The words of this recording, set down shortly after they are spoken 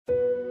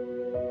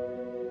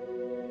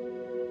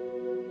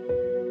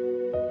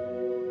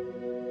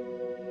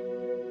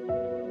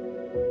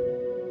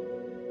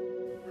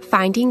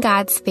Finding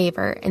God's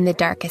Favor in the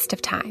Darkest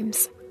of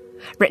Times,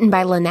 written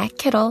by Lynette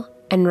Kittle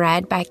and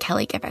read by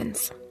Kelly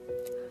Givens.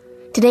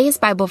 Today's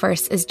Bible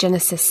verse is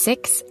Genesis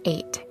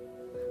 6:8.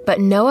 But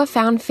Noah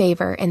found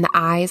favor in the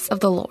eyes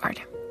of the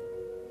Lord.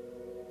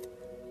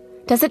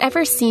 Does it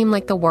ever seem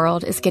like the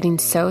world is getting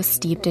so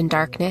steeped in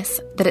darkness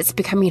that it's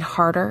becoming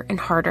harder and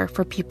harder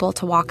for people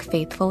to walk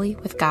faithfully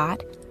with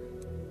God?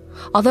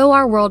 Although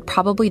our world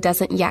probably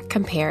doesn't yet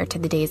compare to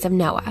the days of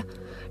Noah,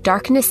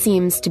 darkness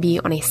seems to be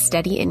on a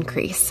steady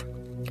increase.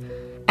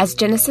 As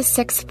Genesis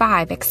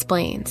 6:5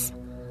 explains,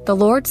 the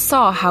Lord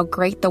saw how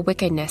great the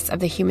wickedness of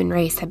the human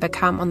race had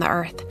become on the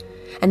earth,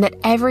 and that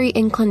every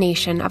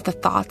inclination of the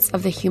thoughts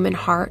of the human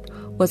heart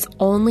was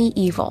only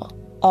evil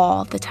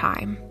all the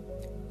time.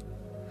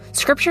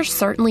 Scripture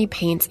certainly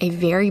paints a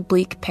very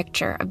bleak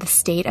picture of the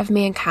state of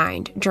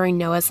mankind during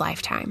Noah's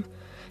lifetime,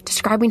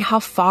 describing how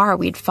far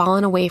we'd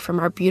fallen away from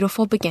our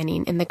beautiful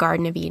beginning in the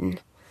Garden of Eden.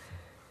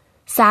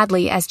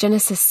 Sadly, as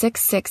Genesis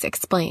 6:6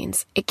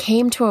 explains, it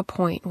came to a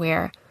point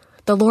where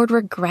the Lord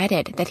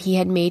regretted that he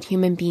had made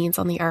human beings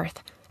on the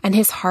earth, and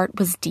his heart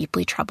was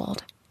deeply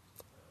troubled.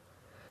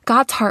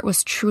 God's heart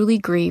was truly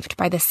grieved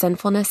by the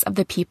sinfulness of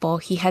the people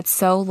he had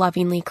so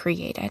lovingly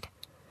created.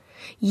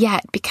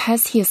 Yet,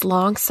 because he is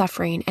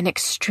long-suffering and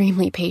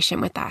extremely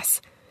patient with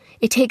us,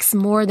 it takes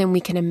more than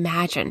we can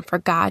imagine for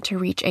God to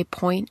reach a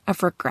point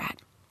of regret.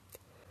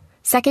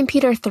 2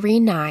 Peter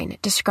 3:9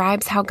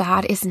 describes how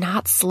God is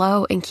not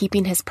slow in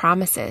keeping his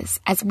promises,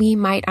 as we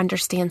might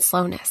understand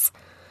slowness,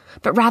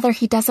 but rather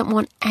he doesn't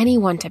want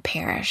anyone to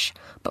perish,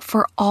 but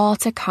for all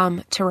to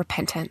come to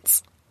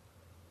repentance.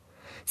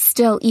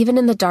 Still, even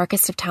in the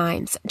darkest of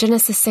times,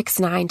 Genesis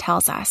 6:9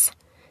 tells us,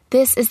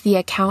 this is the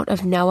account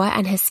of Noah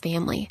and his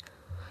family.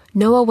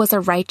 Noah was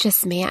a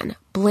righteous man,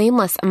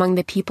 blameless among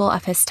the people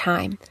of his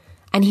time,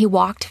 and he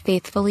walked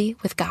faithfully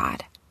with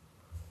God.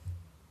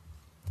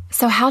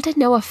 So how did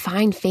Noah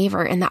find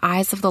favor in the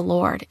eyes of the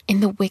Lord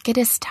in the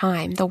wickedest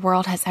time the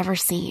world has ever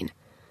seen?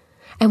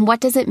 And what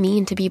does it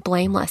mean to be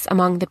blameless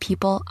among the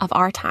people of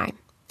our time?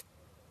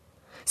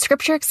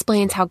 Scripture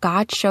explains how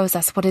God shows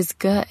us what is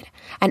good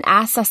and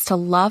asks us to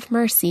love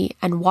mercy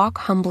and walk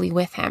humbly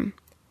with him.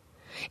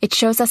 It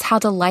shows us how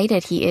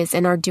delighted he is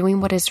in our doing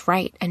what is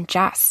right and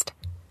just.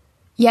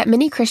 Yet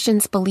many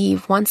Christians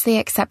believe once they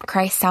accept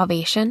Christ's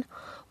salvation,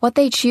 what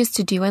they choose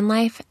to do in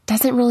life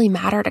doesn't really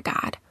matter to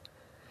God.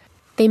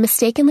 They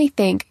mistakenly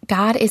think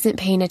God isn't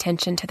paying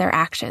attention to their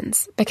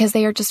actions because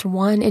they are just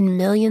one in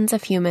millions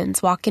of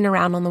humans walking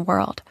around on the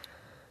world.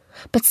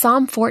 But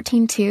Psalm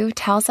 14:2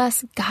 tells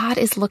us God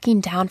is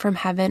looking down from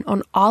heaven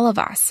on all of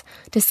us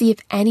to see if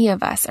any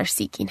of us are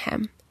seeking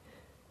him.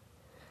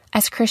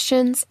 As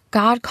Christians,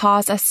 God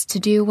calls us to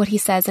do what he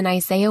says in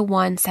Isaiah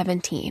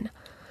 1:17.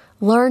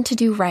 Learn to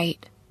do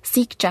right,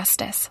 seek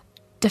justice,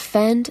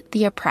 defend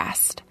the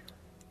oppressed,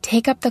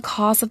 take up the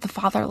cause of the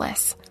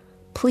fatherless,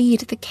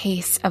 plead the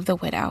case of the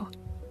widow.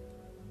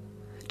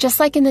 Just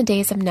like in the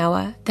days of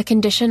Noah, the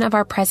condition of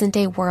our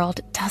present-day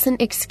world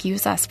doesn't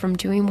excuse us from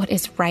doing what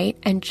is right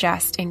and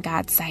just in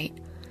God's sight.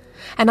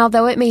 And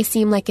although it may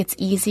seem like it's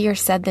easier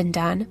said than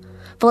done,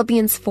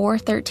 Philippians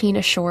 4:13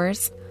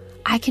 assures,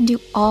 I can do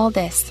all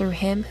this through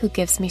him who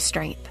gives me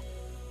strength.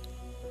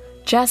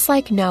 Just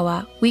like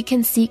Noah, we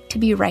can seek to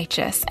be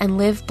righteous and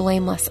live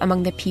blameless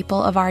among the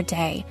people of our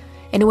day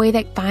in a way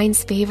that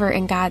finds favor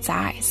in God's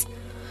eyes,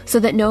 so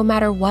that no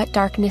matter what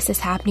darkness is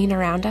happening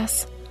around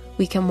us,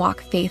 we can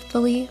walk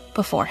faithfully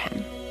before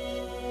him.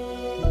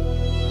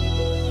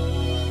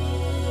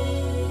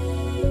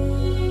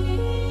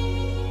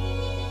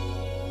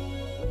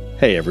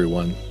 Hey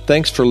everyone,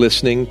 thanks for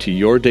listening to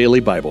Your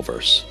Daily Bible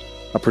Verse,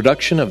 a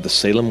production of the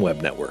Salem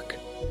Web Network.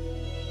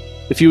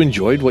 If you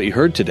enjoyed what you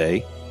heard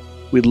today,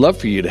 we'd love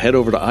for you to head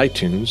over to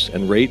iTunes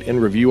and rate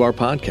and review our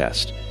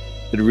podcast.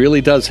 It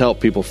really does help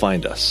people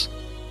find us.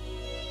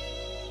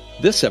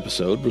 This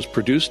episode was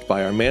produced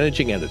by our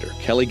managing editor,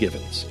 Kelly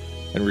Givens,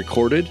 and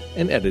recorded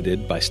and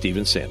edited by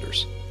Stephen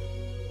Sanders.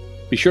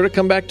 Be sure to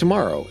come back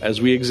tomorrow as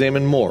we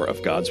examine more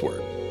of God's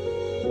Word.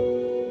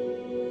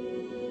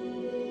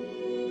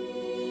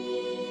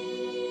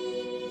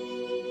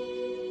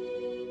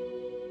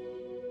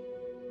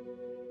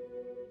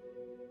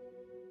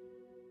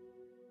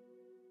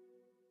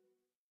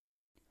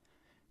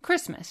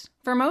 Christmas.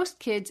 For most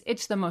kids,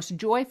 it's the most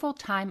joyful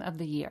time of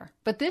the year.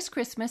 But this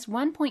Christmas,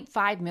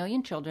 1.5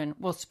 million children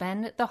will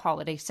spend the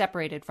holiday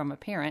separated from a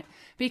parent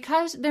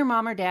because their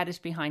mom or dad is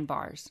behind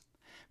bars.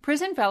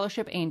 Prison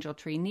Fellowship Angel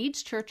Tree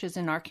needs churches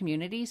in our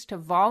communities to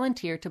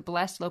volunteer to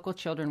bless local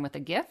children with a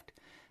gift,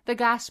 the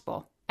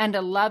gospel, and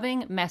a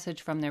loving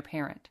message from their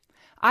parent.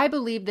 I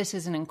believe this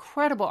is an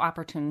incredible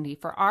opportunity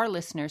for our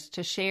listeners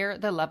to share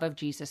the love of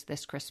Jesus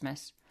this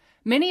Christmas.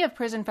 Many of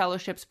Prison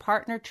Fellowship's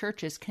partner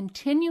churches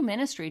continue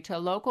ministry to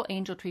local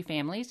Angel Tree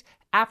families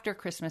after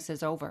Christmas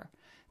is over.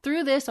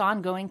 Through this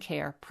ongoing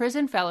care,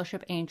 Prison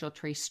Fellowship Angel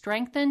Tree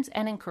strengthens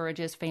and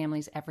encourages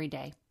families every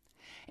day.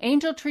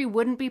 Angel Tree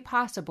wouldn't be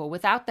possible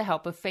without the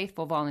help of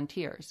faithful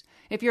volunteers.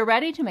 If you're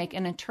ready to make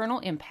an eternal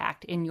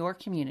impact in your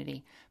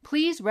community,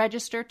 please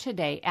register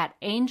today at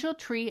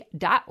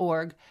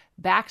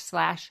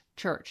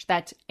angeltree.org/church.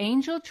 That's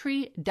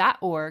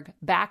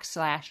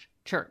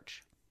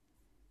angeltree.org/church.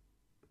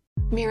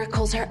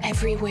 Miracles are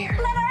everywhere.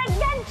 Let our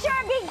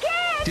adventure begin!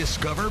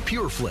 Discover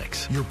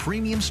PureFlix, your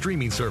premium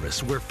streaming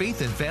service where faith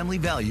and family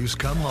values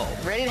come home.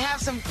 Ready to have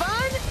some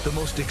fun? The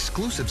most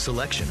exclusive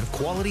selection of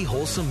quality,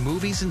 wholesome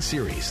movies and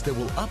series that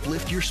will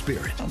uplift your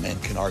spirit. A man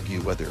can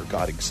argue whether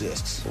God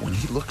exists, but when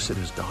he looks at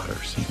his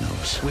daughters, he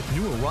knows. With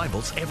new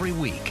arrivals every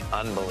week.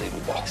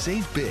 Unbelievable.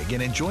 Save big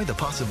and enjoy the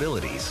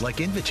possibilities,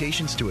 like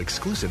invitations to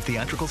exclusive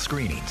theatrical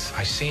screenings.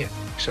 I see it,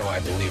 so I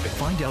believe it.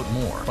 Find out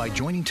more by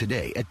joining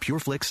today at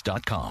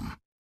pureflix.com.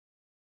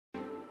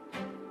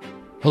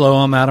 Hello,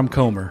 I'm Adam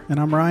Comer. And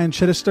I'm Ryan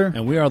Chittister.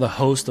 And we are the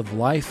host of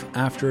Life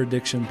After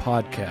Addiction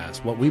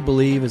podcast. What we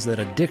believe is that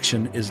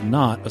addiction is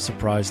not a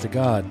surprise to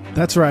God.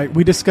 That's right.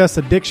 We discuss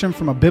addiction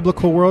from a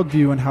biblical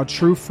worldview and how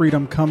true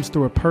freedom comes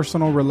through a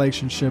personal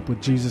relationship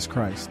with Jesus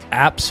Christ.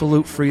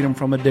 Absolute freedom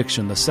from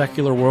addiction. The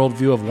secular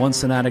worldview of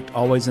once an addict,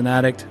 always an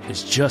addict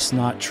is just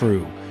not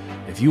true.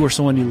 If you or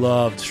someone you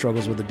loved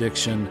struggles with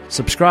addiction,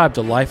 subscribe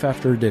to Life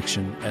After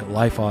Addiction at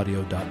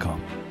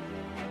lifeaudio.com.